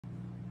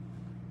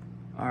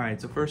All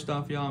right, so first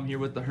off, y'all, I'm here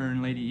with the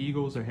Hearne Lady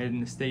Eagles. They're heading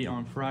to state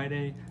on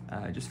Friday.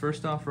 Just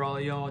first off, for all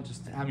of y'all,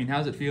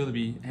 how's it feel to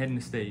be heading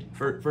to state?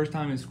 First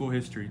time in school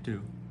history,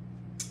 too.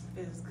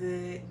 Feels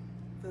good.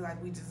 Feel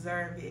like we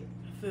deserve it.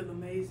 I feel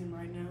amazing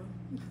right now.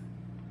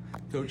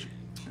 Coach?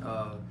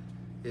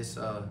 It's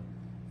a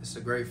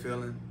great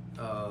feeling.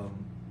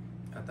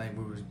 I think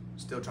we were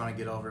still trying to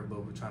get over it,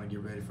 but we're trying to get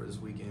ready for this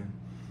weekend.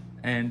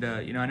 And,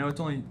 I know it's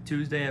only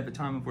Tuesday at the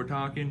time of we're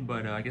talking,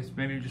 but I guess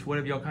maybe just what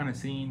have y'all kind of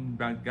seen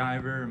about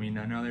Guyver? I mean,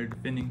 I know they're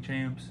defending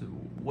champs.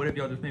 What have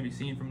y'all just maybe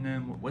seen from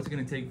them? What's it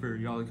going to take for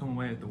y'all to come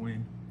away with the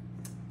win?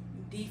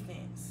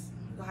 Defense.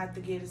 We're going to have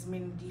to get as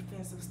many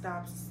defensive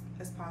stops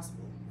as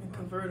possible. And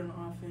convert on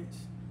offense.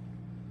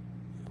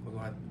 We're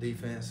going to have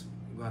defense.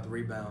 We're going to have to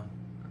rebound.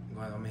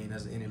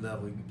 As any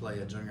level you can play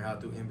at junior high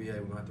through NBA, we're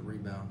going to have to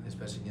rebound,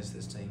 especially against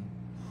this team.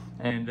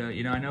 And,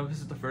 I know this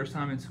is the first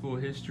time in school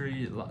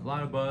history, a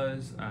lot of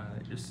buzz.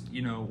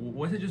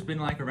 What's it just been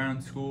like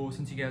around school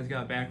since you guys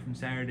got back from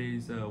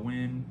Saturday's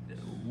win?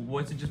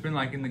 What's it just been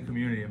like in the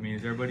community? I mean,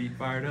 is everybody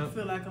fired I up?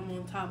 feel like I'm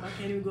on top. I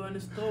can't even go in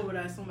the store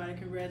without somebody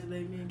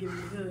congratulate me and give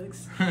me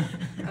hugs.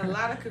 A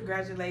lot of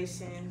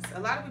congratulations. A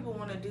lot of people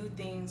want to do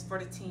things for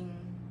the team,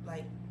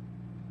 like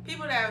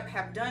people that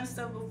have done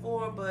stuff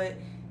before, but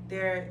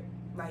they're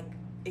like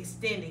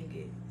extending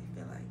it. I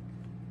feel like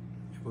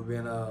We've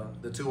been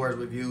the two words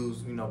we've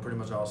used, pretty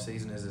much all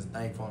season is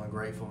thankful and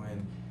grateful,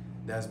 and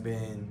that's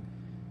been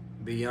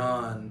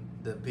beyond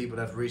the people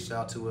that've reached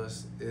out to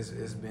us.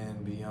 It's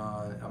been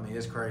beyond. I mean,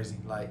 it's crazy.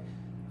 Like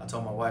I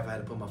told my wife, I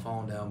had to put my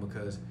phone down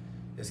because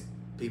it's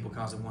people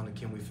constantly wondering,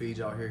 can we feed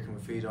y'all here? Can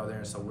we feed y'all there?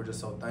 And so we're just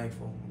so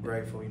thankful,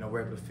 grateful.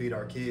 We're able to feed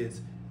our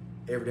kids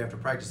every day after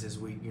practice this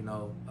week.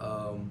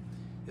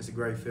 It's a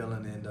great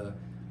feeling, and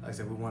like I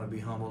said, we want to be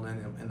humble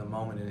in the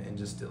moment and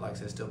just, like I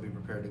said, still be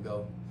prepared to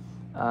go.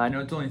 I know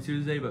it's only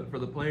Tuesday, but for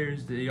the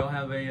players, do y'all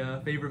have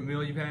a favorite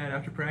meal you've had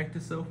after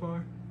practice so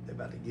far? They're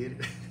about to get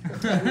it.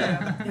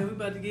 Yeah, we're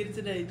about to get it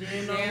today.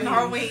 and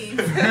our wings.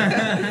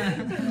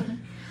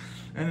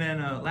 And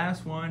then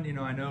last one,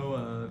 I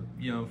know,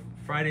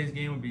 Friday's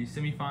game would be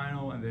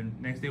semifinal, and then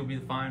next day will be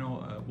the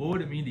final. What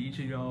would it mean to each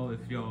of y'all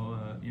if y'all,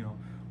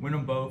 win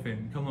them both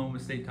and come home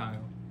with state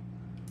title?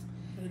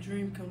 A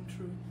dream come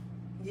true.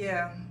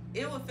 Yeah,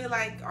 it would feel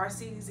like our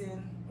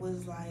season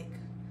was like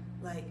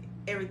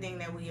everything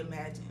that we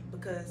imagined,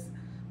 because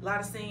a lot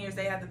of seniors,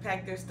 they have to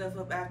pack their stuff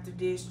up after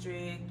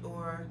district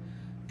or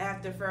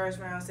after first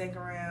round, second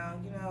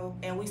round,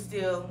 and we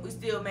still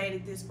made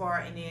it this far,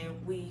 and then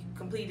we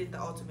completed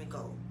the ultimate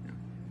goal.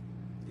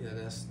 Yeah,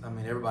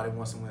 everybody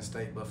wants to win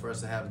state, but for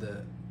us to have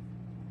the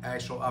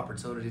actual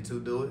opportunity to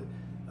do it,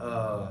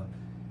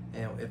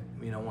 and if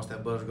once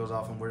that buzzer goes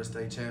off and we're the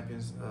state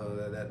champions,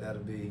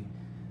 that'll be.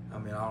 I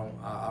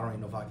don't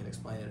even know if I can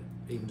explain it,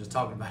 even just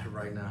talking about it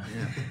right now.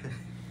 Yeah.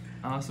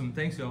 Awesome.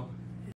 Thanks, y'all.